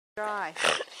Dry.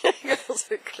 Girls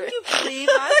are Can great. you believe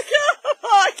us?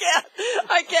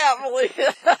 I can't believe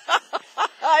it.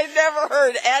 I've never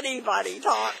heard anybody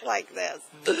talk like this.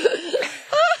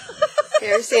 You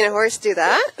ever seen a horse do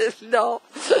that? No.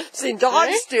 I've seen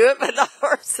dogs do it, but not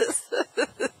horses.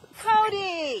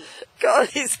 Cody!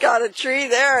 Cody's got a tree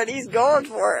there and he's going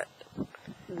for it.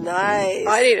 Nice.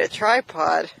 I need a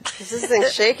tripod. This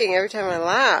thing's shaking every time I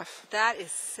laugh. That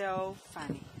is so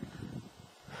funny.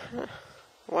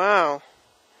 Wow.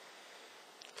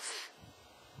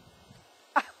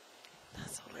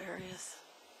 That's hilarious.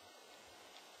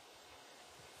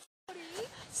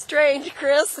 Strange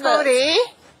Christmas. Cody?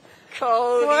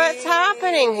 Cody. What's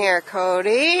happening here,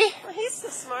 Cody? He's a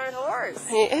smart horse.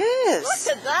 He is.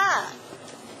 Look at that.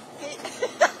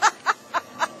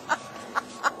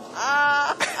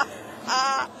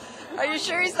 Are you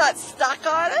sure he's not stuck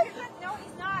on it? No,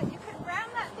 he's not. You could ram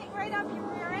that thing right up your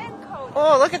rear end, Cody.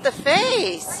 Oh, look at the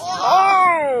face.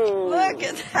 Oh, look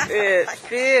at that. It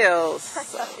feels I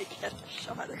gotta get a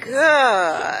shot of this.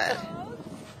 good.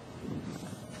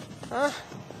 Huh?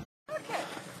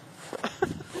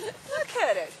 Look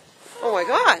at it. Oh my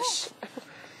gosh.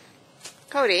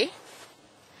 Cody?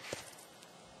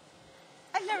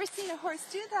 I've never seen a horse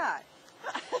do that.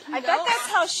 I bet that's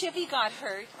how Shivy got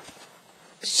hurt.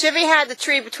 Shivy had the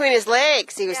tree between his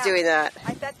legs. He was doing that.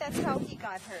 I bet that's how he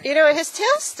got hurt. You know, his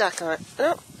tail's stuck on.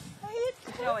 Oh.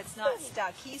 No, it's not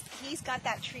stuck. He's got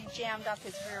that tree jammed up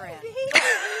his rear end.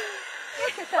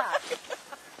 Look at that.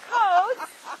 Code.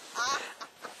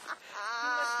 He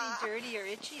must be dirty or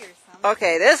itchy or something.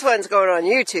 Okay, this one's going on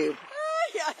YouTube.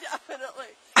 Yeah, definitely.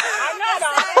 I'm not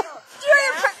on it. You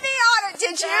didn't put me on it,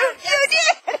 did you? You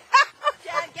did.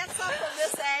 Dad, get some from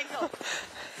this angle.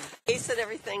 Face and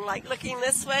everything, like looking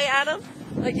this way at him.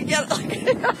 Like you get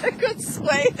like a good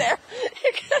sway there.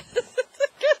 You get a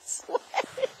good sway.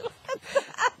 Look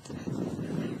at that.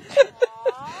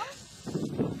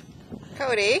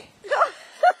 Cody?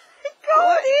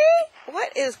 Cody!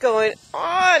 What is going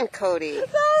on, Cody? That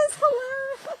was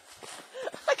hilarious.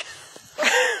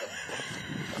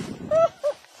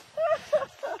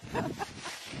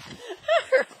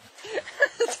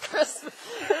 It's Christmas.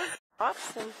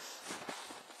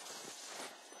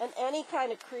 And any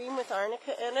kind of cream with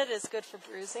arnica in it is good for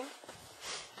bruising.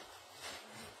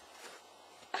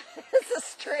 It's a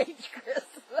strange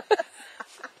Christmas.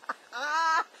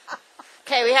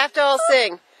 Okay, we have to all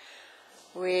sing.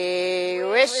 We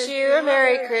wish you a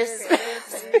Merry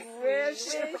Christmas. We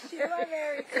wish you a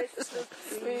Merry Christmas.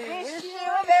 We wish you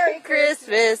a Merry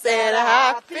Christmas and a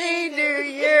Happy New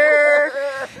Year.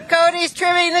 Cody's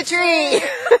trimming the tree.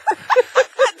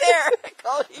 There,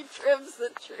 Cody trims the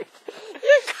tree.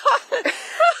 You got it.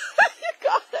 You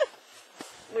got it.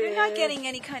 They're not getting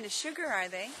any kind of sugar, are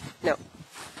they? No.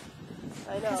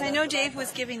 Because I know Dave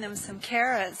was giving them some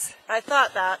carrots. I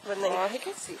thought that when they... Oh, he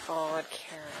gets the odd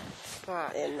carrot.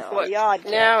 But No, the odd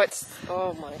carrot. now it's,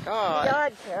 oh my God. The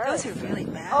odd carrot. Those are really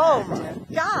bad. Oh my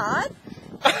God.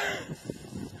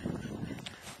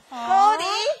 Cody!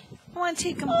 I want to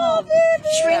take him home. baby.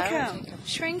 Shrink Yeah, him.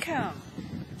 Shrink him.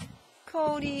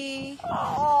 Cody.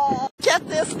 Oh, get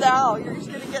this now. You're just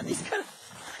going to get these kind of...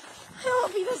 I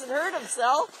hope he doesn't hurt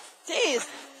himself. Jeez.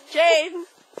 Jane.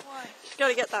 What? She's got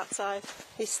to get that side.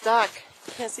 He's stuck.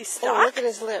 Is he Oh, stuck? look at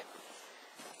his lip.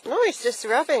 No, he's just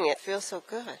rubbing it. Feels so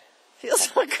good. Feels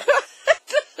so good.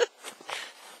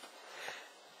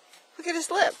 Look at his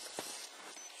lip.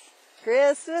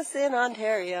 Christmas in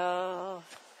Ontario.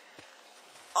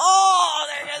 Oh,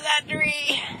 there goes that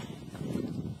tree.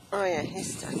 Oh yeah,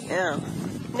 he's stuck now.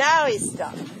 Now he's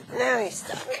stuck. Now he's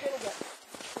stuck.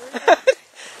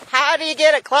 How do you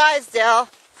get a Clydesdale?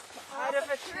 Out of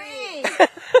a tree.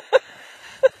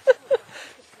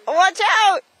 Watch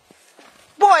out!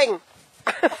 Boing!